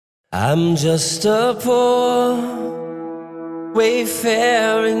I'm just a poor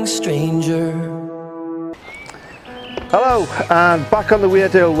wayfaring stranger. Hello, and back on the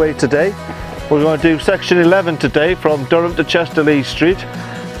Weardale Way today. We're going to do section 11 today from Durham to Chesterley Street.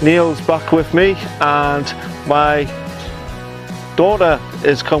 Neil's back with me and my daughter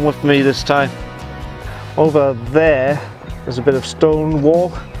has come with me this time. Over there there's a bit of stone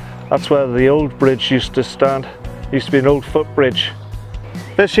wall. That's where the old bridge used to stand. It used to be an old footbridge.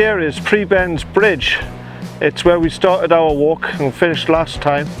 This here is Prebend's Bridge. It's where we started our walk and finished last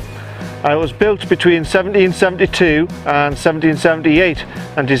time. It was built between 1772 and 1778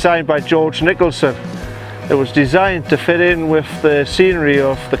 and designed by George Nicholson. It was designed to fit in with the scenery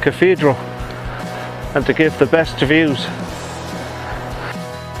of the cathedral and to give the best views.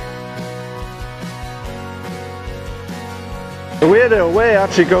 The Weardale Way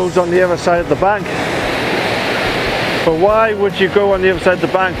actually goes on the other side of the bank. But why would you go on the other side of the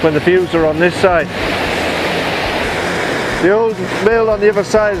bank when the views are on this side? The old mill on the other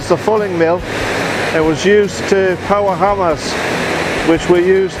side is the fulling mill. It was used to power hammers, which were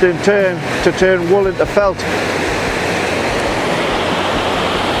used in turn to turn wool into felt.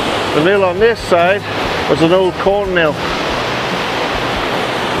 The mill on this side was an old corn mill.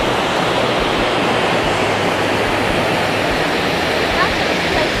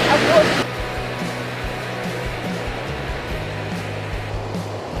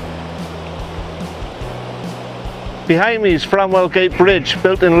 Behind me is Framwell Gate Bridge,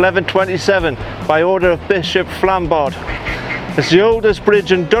 built in 1127 by order of Bishop Flambard. It's the oldest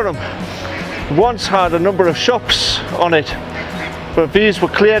bridge in Durham. It once had a number of shops on it, but these were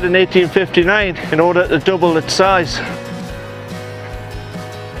cleared in 1859 in order to double its size.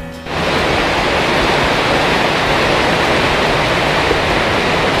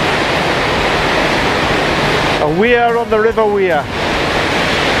 And we are on the River Wear.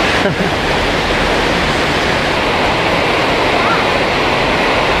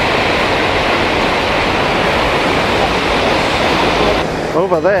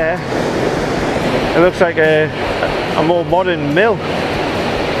 Over there, it looks like a more modern mill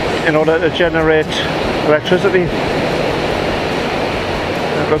in order to generate electricity.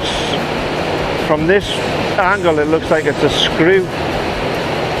 It looks, from this angle, it looks like it's a screw.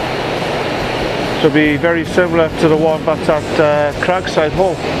 So it'll be very similar to the one that's at Cragside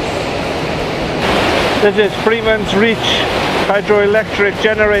Hall. This is Freeman's Reach hydroelectric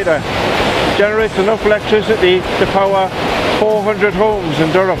generator. Generates enough electricity to power 400 homes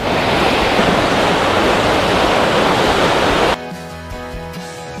in Durham.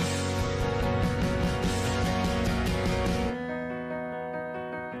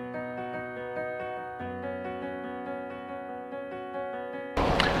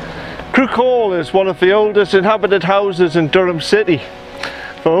 Crook Hall is one of the oldest inhabited houses in Durham City.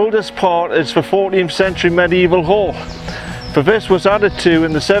 The oldest part is the 14th century medieval hall. For this was added to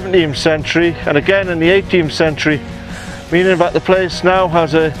in the 17th century and again in the 18th century, meaning that the place now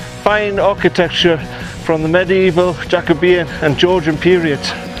has a fine architecture from the medieval, Jacobean and Georgian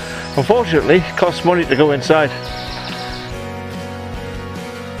periods. Unfortunately, it costs money to go inside.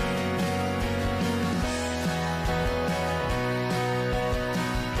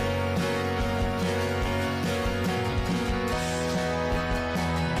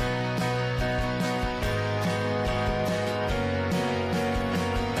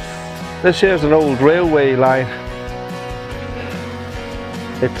 This here's an old railway line.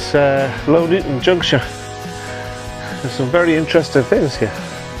 It's Low Newton Junction. There's some very interesting things here.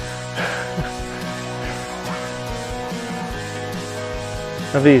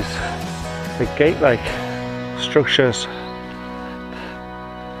 And these big gate-like structures,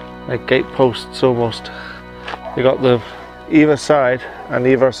 like gate posts almost. You got the either side and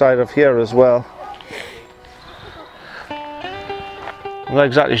either side of here as well. I'm not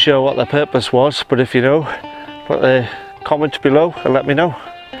exactly sure what the purpose was, but if you know, put a comment below and let me know.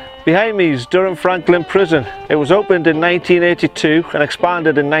 Behind me is Durham Franklin Prison. It was opened in 1982 and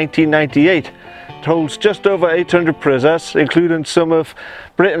expanded in 1998. It holds just over 800 prisoners, including some of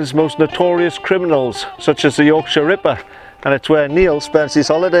Britain's most notorious criminals, such as the Yorkshire Ripper, and it's where Neil spends his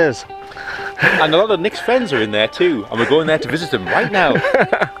holidays. And a lot of Nick's friends are in there too, and we're going there to visit them right now.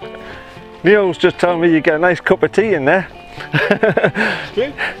 Neil's just telling me you get a nice cup of tea in there.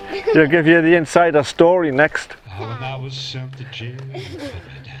 He'll give you the insider story next. When I was sent to jail, you put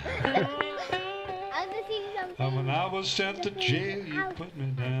me down. When I was sent to jail, you put me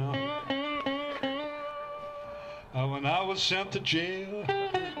down. When I was sent to jail,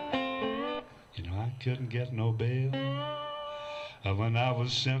 you know I couldn't get no bail. When I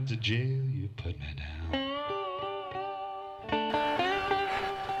was sent to jail, you put me down.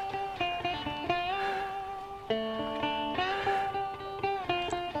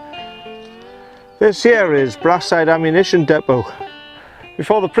 This here is Brasside Ammunition Depot.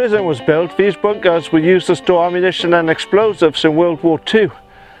 Before the prison was built, these bunkers were used to store ammunition and explosives in World War II.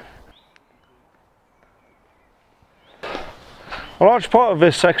 A large part of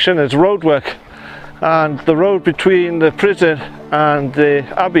this section is roadwork, and the road between the prison and the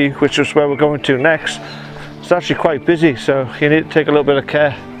Abbey, which is where we're going to next, is actually quite busy, so you need to take a little bit of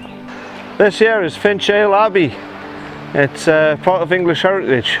care. This here is Finchale Abbey. It's part of English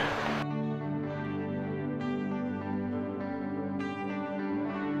heritage.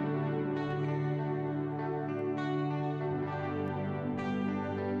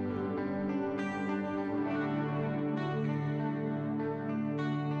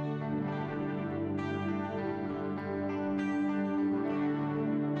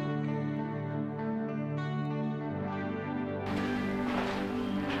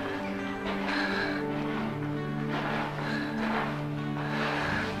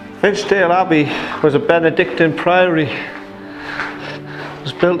 Finchale Abbey was a Benedictine priory. It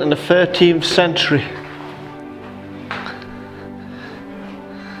was built in the 13th century.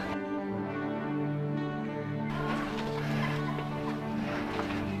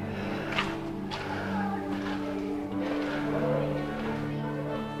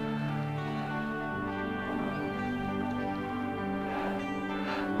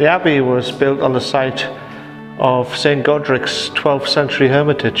 The abbey was built on the site of St. Godric's 12th century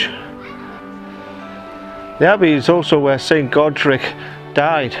hermitage. The abbey is also where St. Godric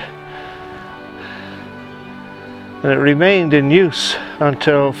died, and it remained in use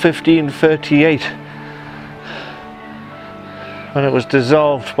until 1538, when it was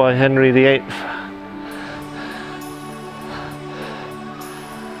dissolved by Henry VIII.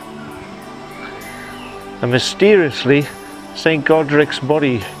 And mysteriously, St. Godric's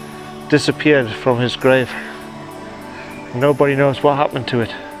body disappeared from his grave. Nobody knows what happened to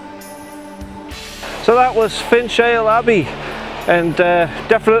it. So that was Finchale Abbey, and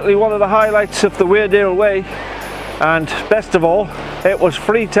definitely one of the highlights of the Weardale Way, and best of all, it was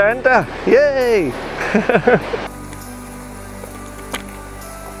free to enter. Yay!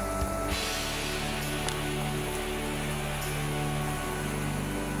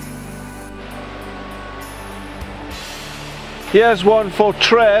 Here's one for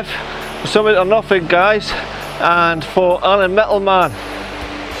Trev, Something or Nothing, guys, and for Alan Metalman.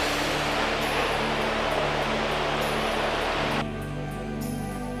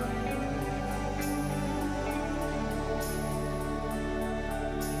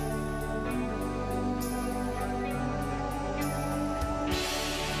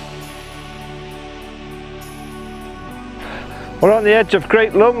 We're on the edge of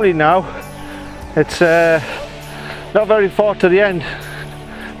Great Lumley now. It's not very far to the end.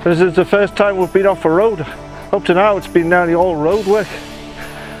 This is the first time we've been off a road. Up to now it's been nearly all road work.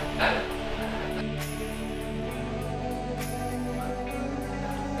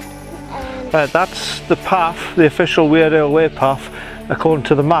 That's the path, the official Weardale Way path, according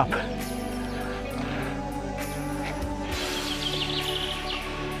to the map.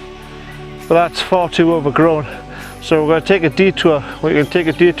 But that's far too overgrown, so we're going to take a detour. We're going to take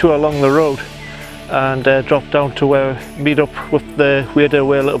a detour along the road and drop down to where we meet up with the Weardale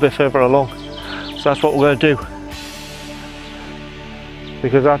Way a little bit further along. So that's what we're going to do,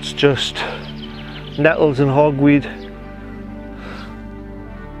 because that's just nettles and hogweed.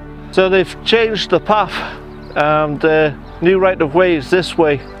 So they've changed the path, and the new right of way is this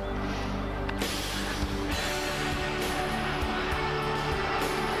way.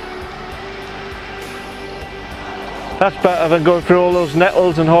 That's better than going through all those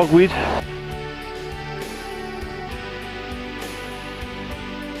nettles and hogweed.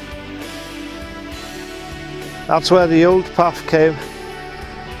 That's where the old path came,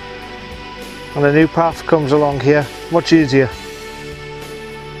 and the new path comes along here, much easier.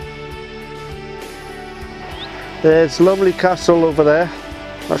 There's Lumley Castle over there,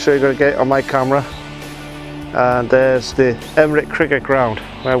 not sure you're going to get it on my camera, and there's the Emmerich Cricket Ground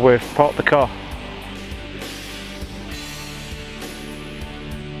where we've parked the car.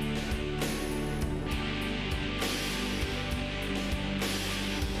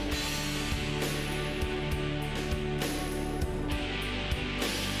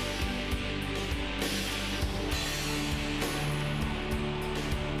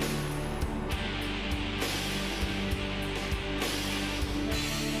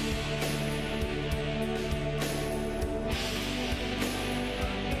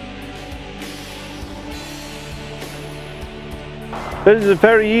 This is a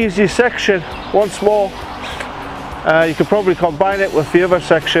very easy section. Once more, you could probably combine it with the other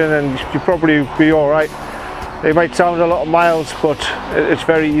section and you'd probably be alright. It might sound a lot of miles, but it's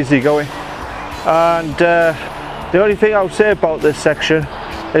very easy going. and the only thing I would say about this section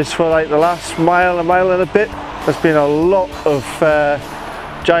is for like the last mile and a bit, there's been a lot of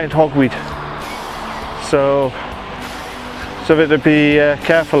giant hogweed, so something to be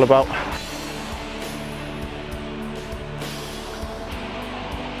careful about.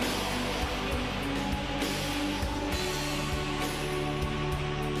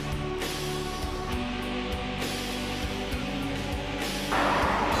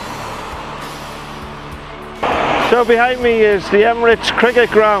 So behind me is the Emirates Cricket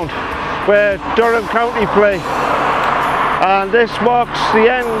Ground where Durham County play, and this marks the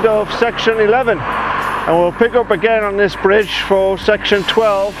end of section 11, and we'll pick up again on this bridge for section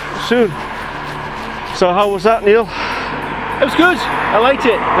 12 soon. So how was that, Neil? It was good, I liked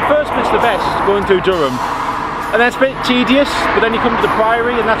it. The first bit's the best, going through Durham, and then it's a bit tedious, but then you come to the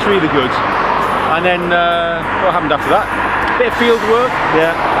Priory and that's really good. And then what happened after that? Bit of field work.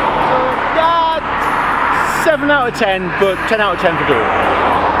 Yeah. So, yeah, 7 out of 10, but 10 out of 10 for Durham.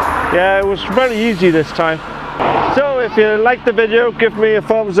 Yeah, it was very easy this time. So if you liked the video, give me a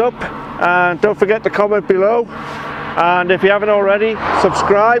thumbs up, and don't forget to comment below, and if you haven't already,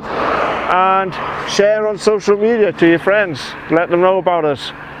 subscribe and share on social media to your friends, let them know about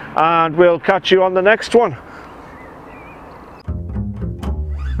us, and we'll catch you on the next one.